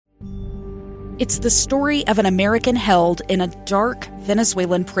It's the story of an American held in a dark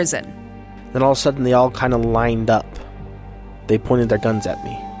Venezuelan prison. Then all of a sudden they all kind of lined up. They pointed their guns at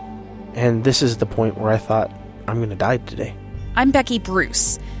me. And this is the point where I thought, I'm going to die today. I'm Becky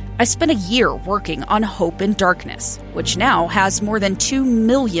Bruce. I spent a year working on Hope in Darkness, which now has more than 2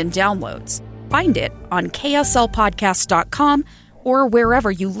 million downloads. Find it on kslpodcast.com or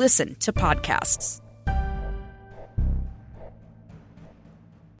wherever you listen to podcasts.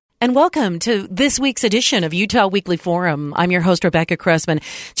 And welcome to this week's edition of Utah Weekly Forum. I'm your host, Rebecca Cressman.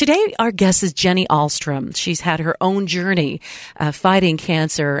 Today, our guest is Jenny Ahlstrom. She's had her own journey fighting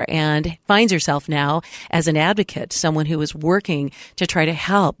cancer and finds herself now as an advocate, someone who is working to try to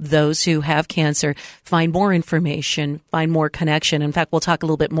help those who have cancer find more information, find more connection. In fact, we'll talk a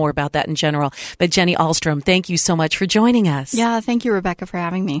little bit more about that in general. But Jenny Ahlstrom, thank you so much for joining us. Yeah, thank you, Rebecca, for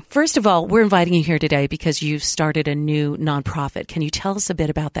having me. First of all, we're inviting you here today because you've started a new nonprofit. Can you tell us a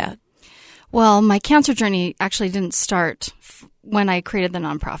bit about that? Well, my cancer journey actually didn't start when I created the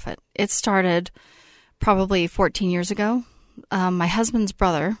nonprofit. It started probably 14 years ago. My husband's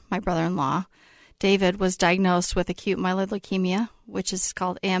brother, my brother-in-law, David, was diagnosed with acute myeloid leukemia, which is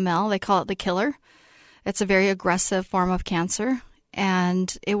called AML. They call it the killer. It's a very aggressive form of cancer,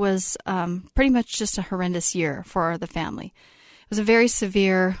 and it was pretty much just a horrendous year for the family. It was a very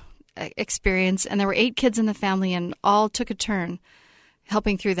severe experience, and there were 8 kids in the family, and all took a turn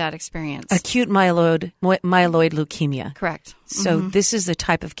helping through that experience. Acute myeloid leukemia. Correct. So this is the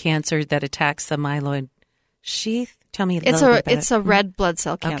type of cancer that attacks the myeloid sheath? Tell me a little bit about it. It's a red blood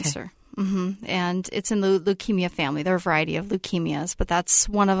cell cancer. Okay. And it's in the leukemia family. There are a variety of leukemias, but that's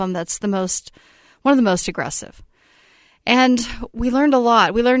one of them that's one of the most aggressive. And we learned a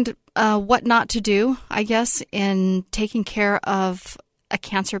lot. We learned what not to do, I guess, in taking care of a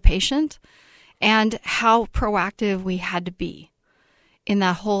cancer patient and how proactive we had to be in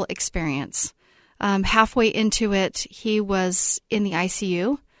that whole experience. Halfway into it, he was in the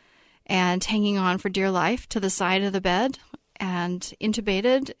ICU and hanging on for dear life to the side of the bed and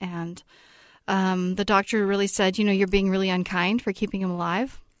intubated. And the doctor really said, you're being really unkind for keeping him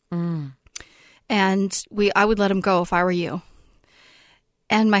alive. Mm. And I would let him go if I were you.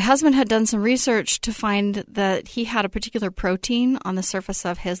 And my husband had done some research to find that he had a particular protein on the surface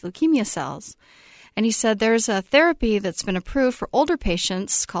of his leukemia cells. And he said, there's a therapy that's been approved for older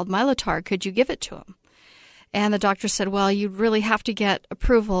patients called Mylotarg. Could you give it to him? And the doctor said, well, you'd really have to get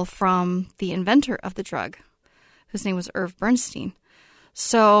approval from the inventor of the drug, whose name was Irv Bernstein.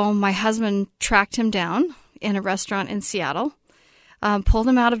 So my husband tracked him down in a restaurant in Seattle, pulled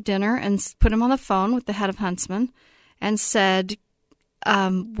him out of dinner and put him on the phone with the head of Huntsman and said,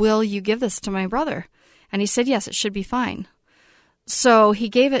 will you give this to my brother? And he said, yes, it should be fine. So he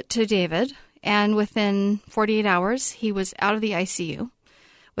gave it to David. And within 48 hours, he was out of the ICU.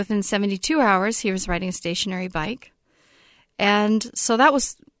 Within 72 hours, he was riding a stationary bike. And so that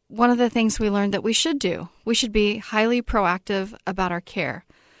was one of the things we learned that we should do. We should be highly proactive about our care.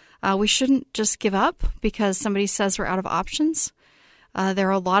 We shouldn't just give up because somebody says we're out of options. There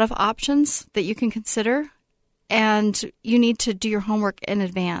are a lot of options that you can consider, and you need to do your homework in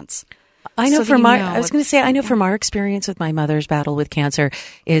advance. I know from our experience with my mother's battle with cancer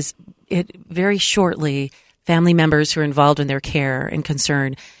is it very shortly, family members who are involved in their care and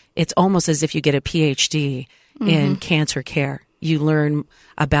concern, it's almost as if you get a PhD in cancer care. You learn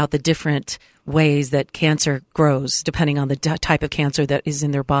about the different ways that cancer grows, depending on the type of cancer that is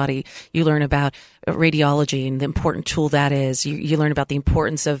in their body. You learn about radiology and the important tool that is. You learn about the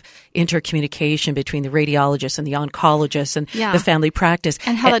importance of intercommunication between the radiologist and the oncologist and the family practice.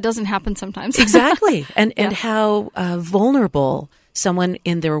 And how that doesn't happen sometimes. Exactly. And how vulnerable someone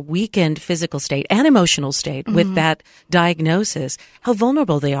in their weakened physical state and emotional state with that diagnosis, how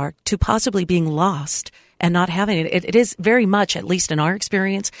vulnerable they are to possibly being lost and not having it. It is very much, at least in our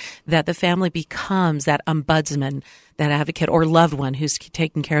experience, that the family becomes that ombudsman, that advocate or loved one who's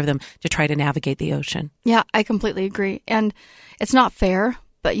taking care of them to try to navigate the ocean. Yeah, I completely agree. And it's not fair,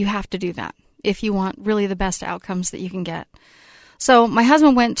 but you have to do that if you want really the best outcomes that you can get. So my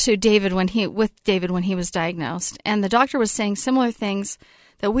husband went to David when he was diagnosed, and the doctor was saying similar things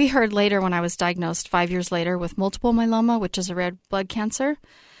that we heard later when I was diagnosed 5 years later with multiple myeloma, which is a red blood cancer.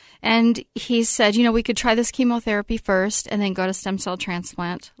 And he said, we could try this chemotherapy first and then go to stem cell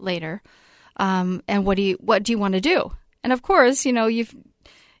transplant later. And what do you want to do? And of course,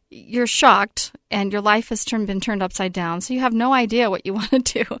 you're shocked and your life has been turned upside down. So you have no idea what you want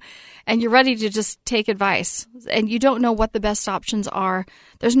to do. And you're ready to just take advice. And you don't know what the best options are.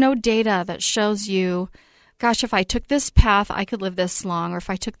 There's no data that shows you gosh, if I took this path, I could live this long, or if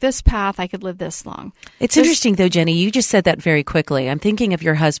I took this path, I could live this long. It's interesting, though, Jenny, you just said that very quickly. I'm thinking of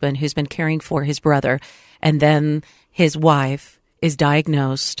your husband who's been caring for his brother, and then his wife is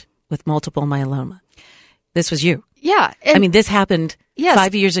diagnosed with multiple myeloma. This was you. Yeah. I mean, this happened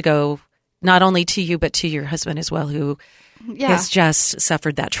 5 years ago, not only to you, but to your husband as well, who has just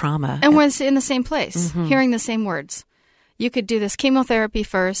suffered that trauma. And was in the same place, hearing the same words. You could do this chemotherapy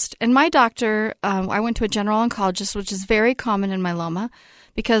first. And my doctor, I went to a general oncologist, which is very common in myeloma,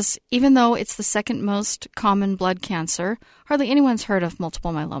 because even though it's the second most common blood cancer, hardly anyone's heard of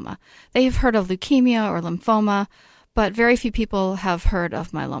multiple myeloma. They've heard of leukemia or lymphoma, but very few people have heard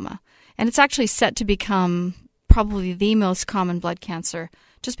of myeloma. And it's actually set to become probably the most common blood cancer,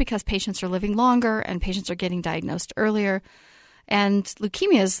 just because patients are living longer and patients are getting diagnosed earlier. And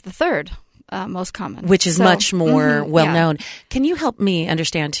leukemia is the third most common. Which is much more well-known. Can you help me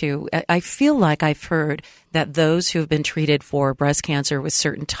understand, too? I feel like I've heard that those who have been treated for breast cancer with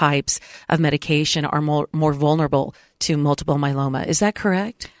certain types of medication are more vulnerable to multiple myeloma. Is that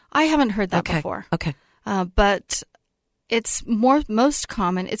correct? I haven't heard that before. Okay. But it's most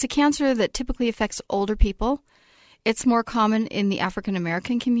common. It's a cancer that typically affects older people. It's more common in the African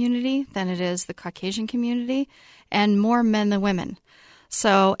American community than it is the Caucasian community, and more men than women.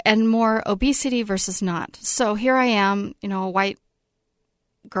 So, and more obesity versus not. So here I am, a white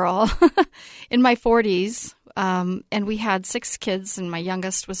girl in my 40s, and we had 6 kids, and my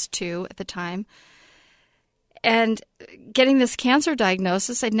youngest was 2 at the time. And getting this cancer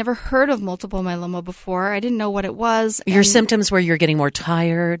diagnosis, I'd never heard of multiple myeloma before. I didn't know what it was. Your symptoms were you're getting more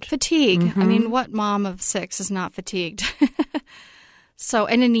tired? Fatigue. I mean, what mom of 6 is not fatigued? So,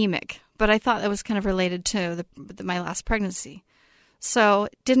 and anemic. But I thought that was kind of related to my last pregnancy. So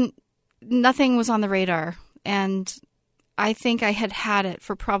nothing was on the radar. And I think I had it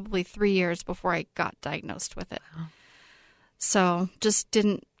for probably 3 years before I got diagnosed with it. Wow. So just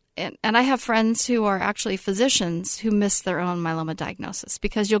didn't. And I have friends who are actually physicians who miss their own myeloma diagnosis,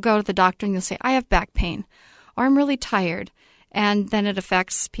 because you'll go to the doctor and you'll say, I have back pain, or I'm really tired. And then it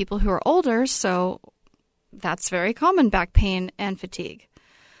affects people who are older. So that's very common, back pain and fatigue.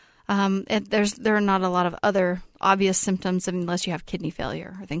 There are not a lot of other obvious symptoms unless you have kidney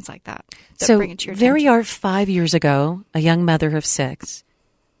failure or things like that So bring it to your there attention. you are 5 years ago, a young mother of 6.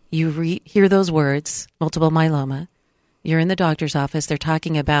 You hear those words, multiple myeloma. You're in the doctor's office. They're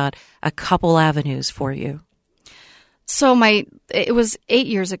talking about a couple avenues for you. So it was 8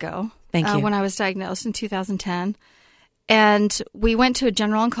 years ago. Thank you. When I was diagnosed in 2010. And we went to a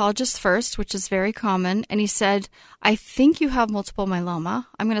general oncologist first, which is very common. And he said, I think you have multiple myeloma.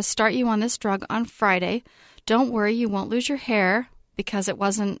 I'm going to start you on this drug on Friday. Don't worry, you won't lose your hair, because it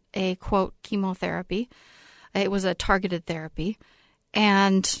wasn't a, quote, chemotherapy. It was a targeted therapy.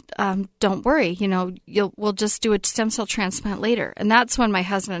 And don't worry, we'll just do a stem cell transplant later. And that's when my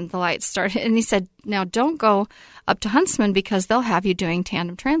husband, the lights started. And he said, now don't go up to Huntsman, because they'll have you doing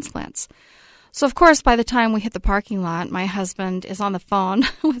tandem transplants. So, of course, by the time we hit the parking lot, my husband is on the phone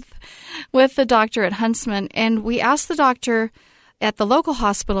with the doctor at Huntsman. And we asked the doctor at the local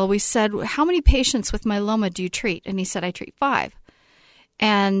hospital, we said, how many patients with myeloma do you treat? And he said, I treat 5.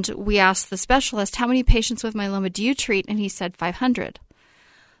 And we asked the specialist, how many patients with myeloma do you treat? And he said 500.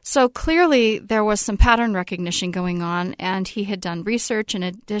 So clearly there was some pattern recognition going on, and he had done research in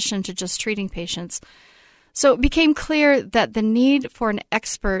addition to just treating patients. So it became clear that the need for an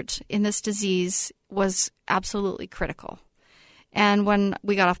expert in this disease was absolutely critical. And when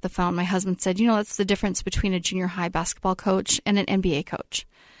we got off the phone, my husband said, that's the difference between a junior high basketball coach and an NBA coach.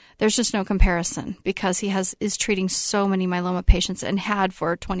 There's just no comparison, because he is treating so many myeloma patients and had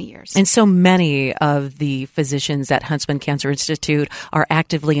for 20 years. And so many of the physicians at Huntsman Cancer Institute are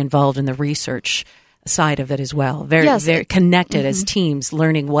actively involved in the research side of it as well. Very connected as teams,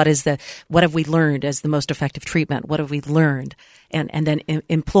 learning what have we learned as the most effective treatment? What have we learned? And then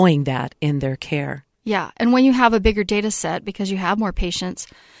employing that in their care. Yeah. And when you have a bigger data set, because you have more patients,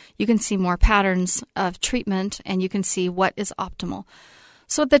 you can see more patterns of treatment, and you can see what is optimal.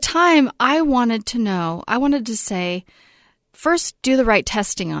 So at the time, I wanted to say, first, do the right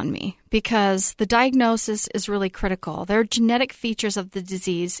testing on me, because the diagnosis is really critical. There are genetic features of the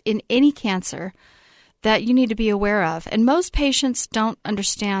disease in any cancer that you need to be aware of. And most patients don't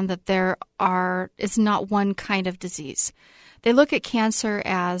understand that is not one kind of disease. They look at cancer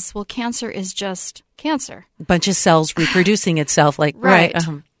as, cancer is just cancer. A bunch of cells reproducing itself. Right.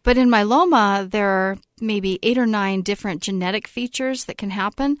 But in myeloma, there are maybe 8 or 9 different genetic features that can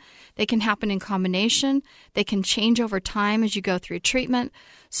happen. They can happen in combination. They can change over time as you go through treatment.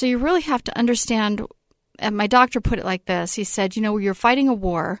 So you really have to understand, and my doctor put it like this. He said, you're fighting a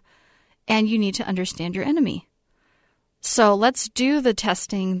war, and you need to understand your enemy. So let's do the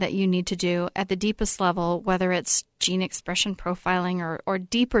testing that you need to do at the deepest level, whether it's gene expression profiling or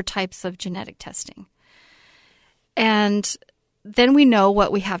deeper types of genetic testing. And then we know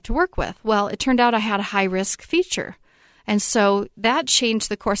what we have to work with. Well, it turned out I had a high-risk feature. And so that changed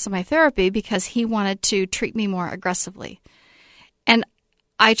the course of my therapy because he wanted to treat me more aggressively. And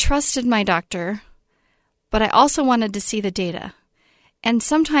I trusted my doctor, but I also wanted to see the data. And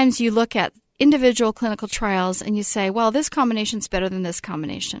sometimes you look at individual clinical trials and you say, well, this combination's better than this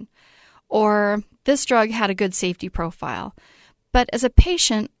combination, or this drug had a good safety profile. But as a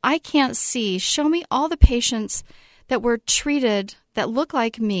patient, I can't show me all the patients that were treated that look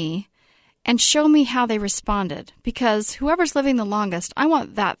like me and show me how they responded, because whoever's living the longest, I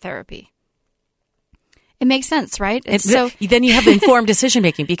want that therapy. It makes sense, right? Then you have informed decision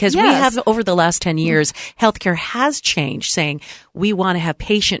making, because Yes. we have, over the last 10 years, healthcare has changed, saying we want to have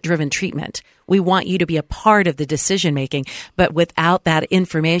patient-driven treatment. We want you to be a part of the decision making. But without that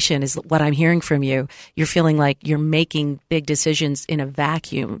information, is what I'm hearing from you. You're feeling like you're making big decisions in a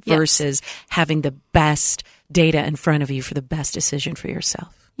vacuum versus having the best data in front of you for the best decision for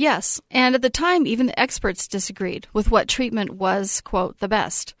yourself. Yes. And at the time, even the experts disagreed with what treatment was, quote, the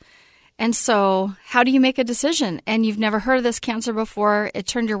best. And so how do you make a decision? And you've never heard of this cancer before. It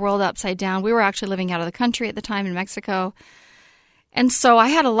turned your world upside down. We were actually living out of the country at the time in Mexico. And so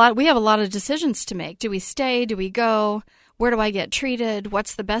we have a lot of decisions to make. Do we stay? Do we go? Where do I get treated?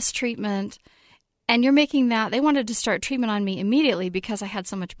 What's the best treatment? And you're making that. They wanted to start treatment on me immediately because I had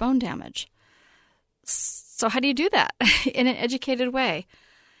so much bone damage. So how do you do that in an educated way?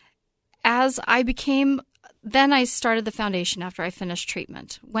 Then I started the foundation after I finished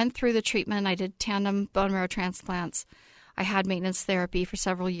treatment. Went through the treatment. I did tandem bone marrow transplants. I had maintenance therapy for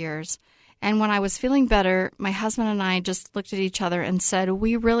several years. And when I was feeling better, my husband and I just looked at each other and said,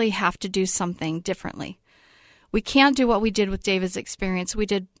 we really have to do something differently. We can't do what we did with David's experience. We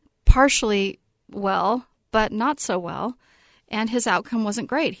did partially well, but not so well. And his outcome wasn't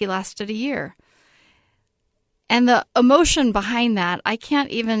great. He lasted a year. And the emotion behind that, I can't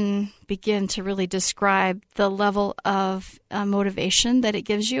even begin to really describe the level of motivation that it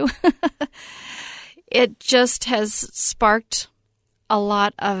gives you. It just has sparked a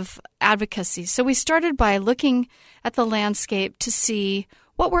lot of advocacy. So we started by looking at the landscape to see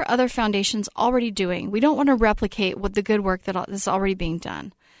what were other foundations already doing. We don't want to replicate what the good work that is already being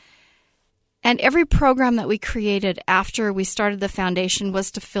done. And every program that we created after we started the foundation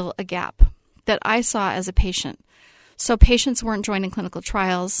was to fill a gap that I saw as a patient. So patients weren't joining clinical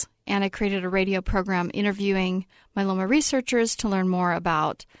trials, and I created a radio program interviewing myeloma researchers to learn more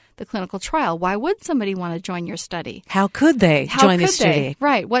about the clinical trial. Why would somebody want to join your study? How could they join the study?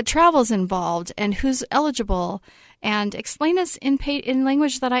 Right. What travel's involved and who's eligible, and explain this in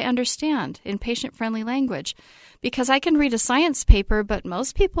language that I understand, in patient-friendly language. Because I can read a science paper, but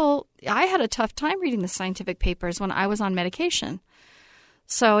most people, I had a tough time reading the scientific papers when I was on medication.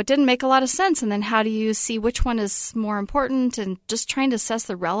 So it didn't make a lot of sense. And then how do you see which one is more important, and just trying to assess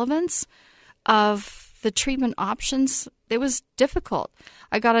the relevance of the treatment options? It was difficult.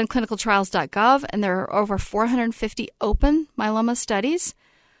 I got on clinicaltrials.gov, and there are over 450 open myeloma studies.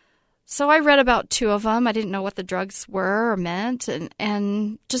 So I read about 2 of them. I didn't know what the drugs were or meant,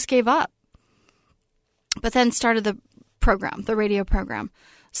 and just gave up. But then started the program, the radio program.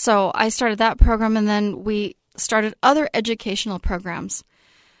 So I started that program, and then we started other educational programs.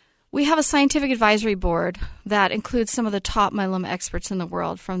 We have a scientific advisory board that includes some of the top myeloma experts in the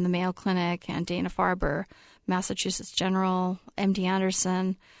world, from the Mayo Clinic and Dana-Farber, Massachusetts General, MD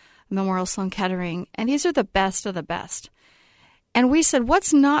Anderson, Memorial Sloan Kettering, and these are the best of the best. And we said,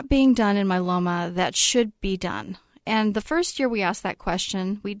 what's not being done in myeloma that should be done? And the first year we asked that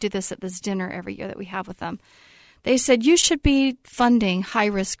question, we do this at this dinner every year that we have with them, they said, you should be funding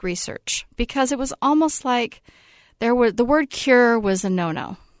high-risk research, because it was almost like the word cure was a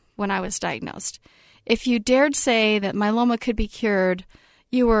no-no when I was diagnosed. If you dared say that myeloma could be cured,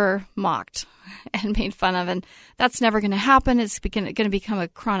 you were mocked and made fun of, and that's never going to happen. It's going to become a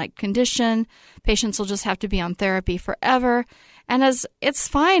chronic condition. Patients will just have to be on therapy forever. And as it's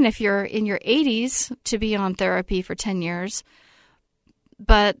fine if you're in your 80s to be on therapy for 10 years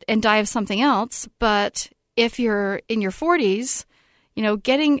and die of something else, but if you're in your 40s,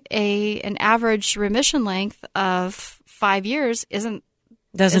 getting an average remission length of 5 years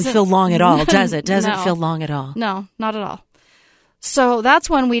doesn't feel long at all, does it? Doesn't No. feel long at all. No, not at all. So that's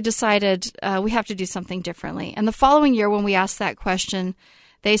when we decided we have to do something differently. And the following year, when we asked that question,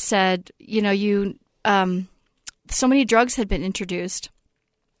 they said, so many drugs had been introduced.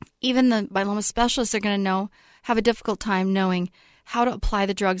 Even the myeloma specialists are going to have a difficult time knowing how to apply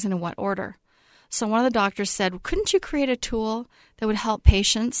the drugs and in what order. So one of the doctors said, couldn't you create a tool that would help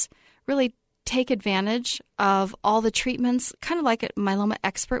patients really take advantage of all the treatments, kind of like a myeloma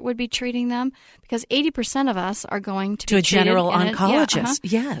expert would be treating them, because 80% of us are going to be a general oncologist.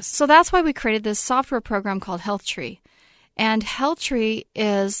 Yeah, Yes. So that's why we created this software program called HealthTree. And HealthTree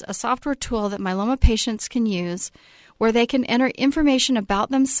is a software tool that myeloma patients can use where they can enter information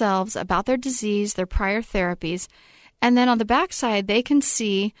about themselves, about their disease, their prior therapies, and then on the backside they can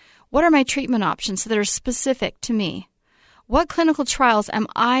see what are my treatment options that are specific to me. What clinical trials am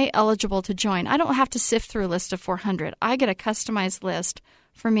I eligible to join? I don't have to sift through a list of 400. I get a customized list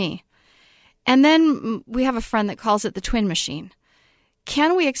for me. And then we have a friend that calls it the twin machine.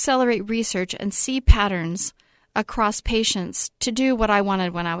 Can we accelerate research and see patterns across patients to do what I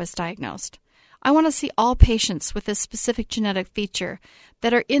wanted when I was diagnosed? I want to see all patients with this specific genetic feature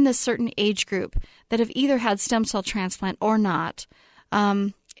that are in this certain age group that have either had stem cell transplant or not.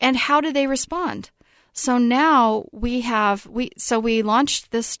 And how do they respond? So now we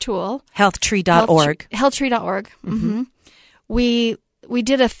launched this tool. Healthtree.org. Healthtree.org. Mm-hmm. We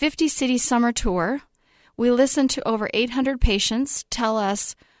did a 50-city summer tour. We listened to over 800 patients tell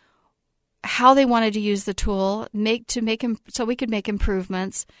us how they wanted to use the tool, so we could make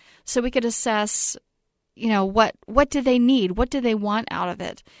improvements, so we could assess, what do they need? What do they want out of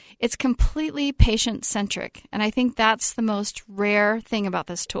it? It's completely patient-centric, and I think that's the most rare thing about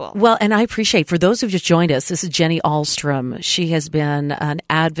this tool. Well, and I appreciate, for those who've just joined us, this is Jenny Ahlstrom. She has been an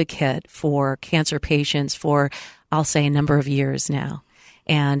advocate for cancer patients for, I'll say, a number of years now.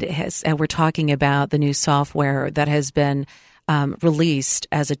 And we're talking about the new software that has been released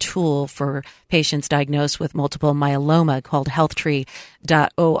as a tool for patients diagnosed with multiple myeloma called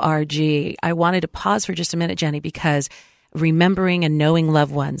healthtree.org. I wanted to pause for just a minute, Jenny, because remembering and knowing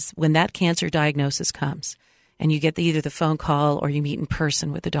loved ones, when that cancer diagnosis comes and you get either the phone call or you meet in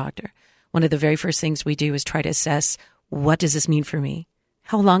person with the doctor, one of the very first things we do is try to assess, what does this mean for me?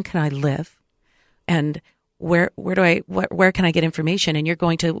 How long can I live? And where can I get information? And you're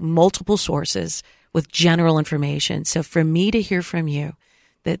going to multiple sources with general information. So for me to hear from you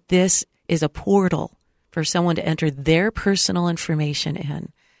that this is a portal for someone to enter their personal information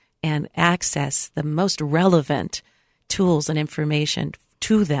in and access the most relevant tools and information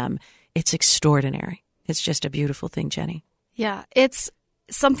to them, it's extraordinary. It's just a beautiful thing, Jenny. Yeah, it's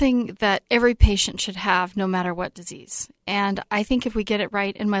something that every patient should have no matter what disease. And I think if we get it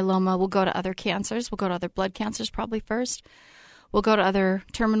right in myeloma, we'll go to other cancers. We'll go to other blood cancers probably first. We'll go to other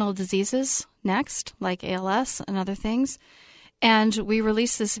terminal diseases next, like ALS and other things. And we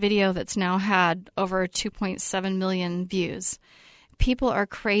released this video that's now had over 2.7 million views. People are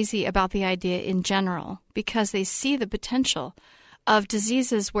crazy about the idea in general because they see the potential of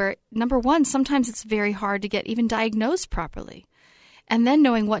diseases where, number one, sometimes it's very hard to get even diagnosed properly. And then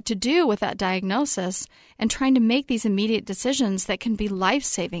knowing what to do with that diagnosis and trying to make these immediate decisions that can be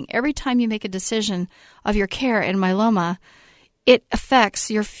life-saving. Every time you make a decision of your care in myeloma, it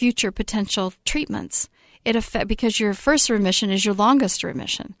affects your future potential treatments. Because your first remission is your longest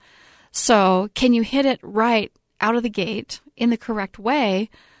remission. So can you hit it right out of the gate in the correct way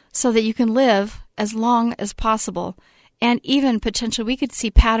so that you can live as long as possible? And even potentially, we could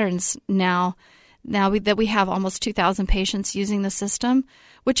see patterns now that we have almost 2,000 patients using the system,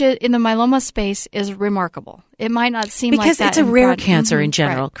 which in the myeloma space is remarkable. It might not seem because like that. Because it's a rare cancer in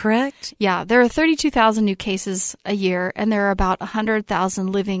general, right. Correct? Yeah, there are 32,000 new cases a year, and there are about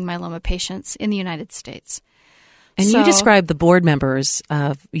 100,000 living myeloma patients in the United States. And you described the board members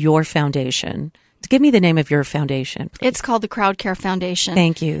of your foundation. Give me the name of your foundation, please. It's called the Crowd Care Foundation.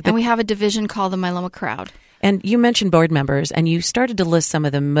 Thank you. And we have a division called the Myeloma Crowd. And you mentioned board members, and you started to list some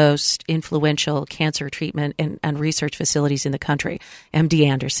of the most influential cancer treatment and research facilities in the country. MD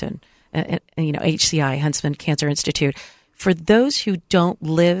Anderson, HCI, Huntsman Cancer Institute. For those who don't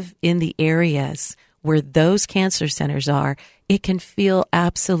live in the areas where those cancer centers are, it can feel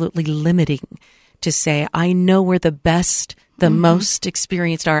absolutely limiting to say, I know where the best, the most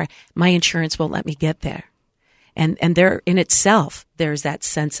experienced are. My insurance won't let me get there. And there in itself, there's that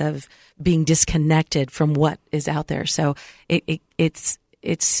sense of being disconnected from what is out there. So it's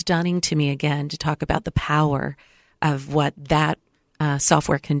stunning to me, again, to talk about the power of what that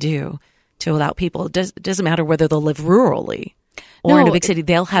software can do to allow people. It doesn't matter whether they'll live rurally or in a big city.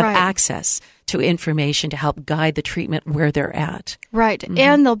 They'll have access to information to help guide the treatment where they're at. Right. Mm-hmm.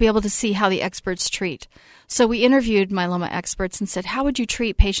 And they'll be able to see how the experts treat. So we interviewed myeloma experts and said, how would you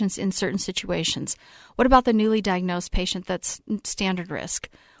treat patients in certain situations? What about the newly diagnosed patient that's standard risk?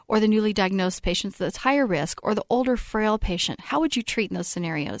 Or the newly diagnosed patient that's higher risk? Or the older, frail patient? How would you treat in those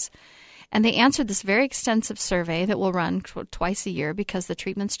scenarios? And they answered this very extensive survey that will run twice a year because the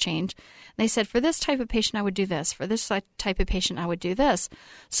treatments change. And they said, for this type of patient, I would do this. For this type of patient, I would do this.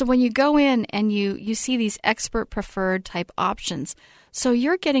 So when you go in and you see these expert preferred type options, so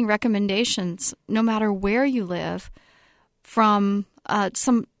you're getting recommendations no matter where you live from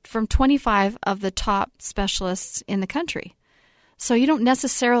 25 of the top specialists in the country. So you don't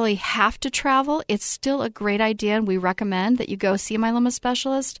necessarily have to travel. It's still a great idea, and we recommend that you go see a myeloma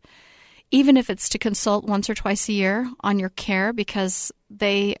specialist, even if it's to consult once or twice a year on your care, because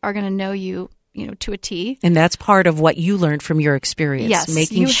they are going to know you to a T. And that's part of what you learned from your experience. Yes,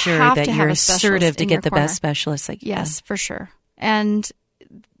 making sure that you're assertive to get the best specialist that you can. Yes, for sure. And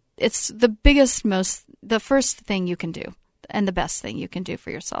it's the first thing you can do, and the best thing you can do for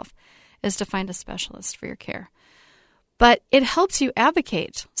yourself, is to find a specialist for your care. But it helps you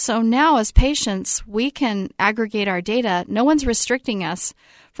advocate. So now as patients, we can aggregate our data. No one's restricting us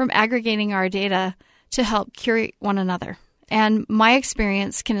from aggregating our data to help cure one another. And my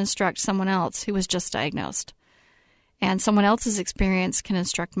experience can instruct someone else who was just diagnosed. And someone else's experience can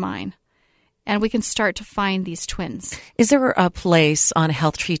instruct mine. And we can start to find these twins. Is there a place on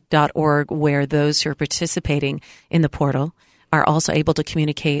healthtree.org where those who are participating in the portal are also able to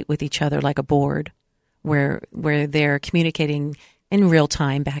communicate with each other like a board, where they're communicating in real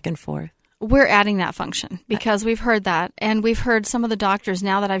time back and forth? We're adding that function because we've heard that. And we've heard some of the doctors,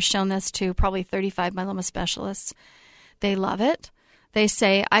 now that I've shown this to probably 35 myeloma specialists, they love it. They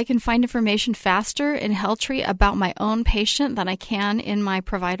say, I can find information faster in HealthTree about my own patient than I can in my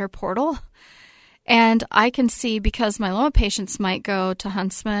provider portal. And I can see, because myeloma patients might go to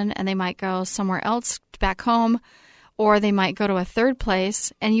Huntsman and they might go somewhere else back home, or they might go to a third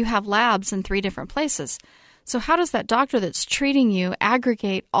place, and you have labs in 3 different places. So how does that doctor that's treating you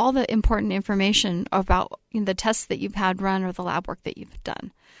aggregate all the important information about the tests that you've had run or the lab work that you've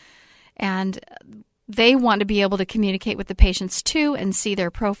done? And they want to be able to communicate with the patients too and see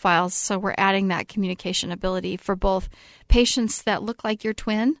their profiles. So we're adding that communication ability for both patients that look like your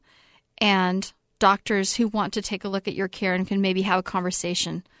twin and doctors who want to take a look at your care and can maybe have a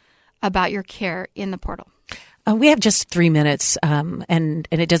conversation about your care in the portal. We have just 3 minutes, and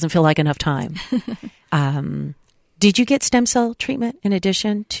it doesn't feel like enough time. Did you get stem cell treatment in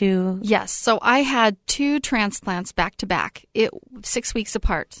addition to? Yes. So I had 2 transplants back to back, 6 weeks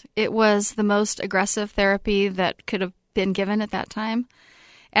apart. It was the most aggressive therapy that could have been given at that time.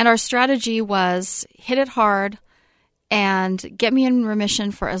 And our strategy was hit it hard and get me in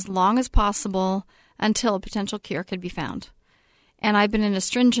remission for as long as possible until a potential cure could be found. And I've been in a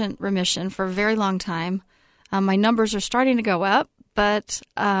stringent remission for a very long time. My numbers are starting to go up, but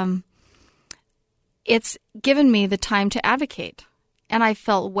it's given me the time to advocate. And I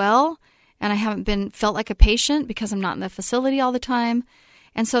felt well, and I haven't felt like a patient because I'm not in the facility all the time.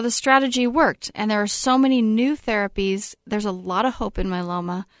 And so the strategy worked. And there are so many new therapies. There's a lot of hope in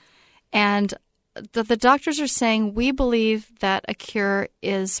myeloma. And the doctors are saying, we believe that a cure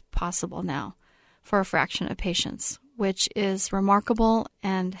is possible now for a fraction of patients, which is remarkable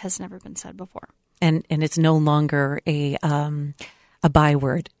and has never been said before. And it's no longer a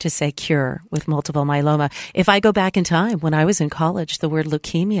byword to say cure with multiple myeloma. If I go back in time, when I was in college, the word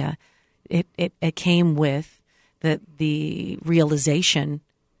leukemia, it came with the realization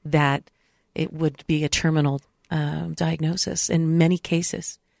that it would be a terminal diagnosis in many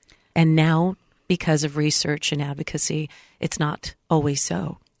cases. And now, because of research and advocacy, it's not always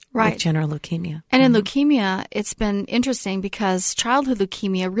so. Right. With general leukemia. And in leukemia, it's been interesting because childhood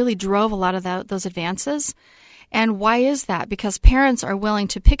leukemia really drove a lot of those advances. And why is that? Because parents are willing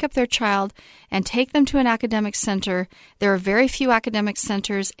to pick up their child and take them to an academic center. There are very few academic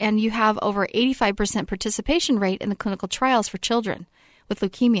centers, and you have over 85% participation rate in the clinical trials for children with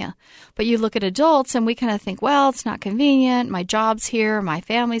leukemia. But you look at adults, and we kind of think, well, it's not convenient. My job's here. My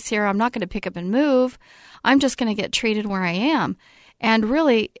family's here. I'm not going to pick up and move. I'm just going to get treated where I am. And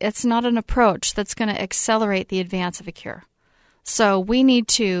really, it's not an approach that's going to accelerate the advance of a cure. So we need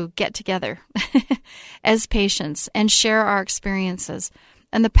to get together as patients and share our experiences.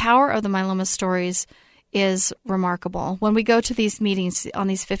 And the power of the myeloma stories is remarkable. When we go to these meetings on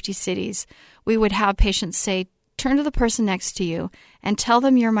these 50 cities, we would have patients say, turn to the person next to you and tell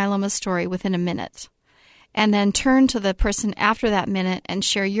them your myeloma story within a minute. And then turn to the person after that minute and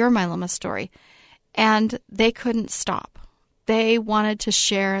share your myeloma story. And they couldn't stop. They wanted to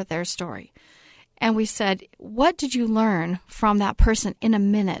share their story. And we said, what did you learn from that person in a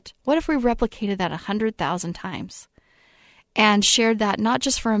minute? What if we replicated that 100,000 times and shared that not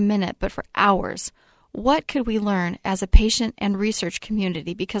just for a minute, but for hours? What could we learn as a patient and research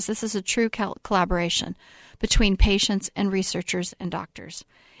community? Because this is a true collaboration between patients and researchers and doctors.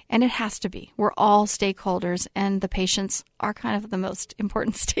 And it has to be. We're all stakeholders, and the patients are kind of the most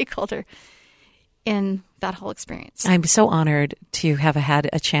important stakeholder in that whole experience. I'm so honored to have had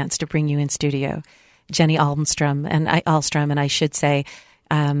a chance to bring you in studio, Jenny Ahlstrom. And I should say,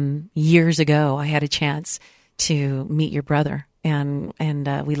 years ago, I had a chance to meet your brother, and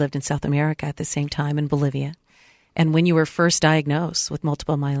we lived in South America at the same time in Bolivia. And when you were first diagnosed with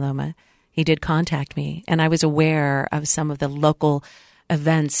multiple myeloma, he did contact me, and I was aware of some of the local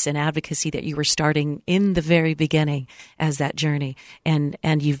events and advocacy that you were starting in the very beginning as that journey. And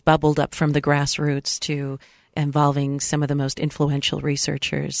you've bubbled up from the grassroots to involving some of the most influential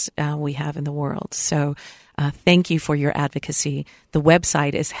researchers we have in the world. So thank you for your advocacy. The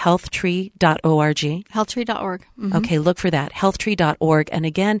website is healthtree.org. Healthtree.org. Mm-hmm. Okay, look for that, healthtree.org. And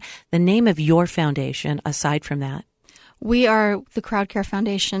again, the name of your foundation, aside from that. We are the Crowd Care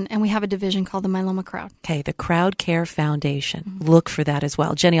Foundation, and we have a division called the Myeloma Crowd. Okay, the Crowd Care Foundation. Mm-hmm. Look for that as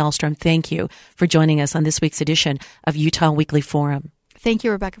well. Jenny Ahlstrom, thank you for joining us on this week's edition of Utah Weekly Forum. Thank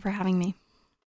you, Rebecca, for having me.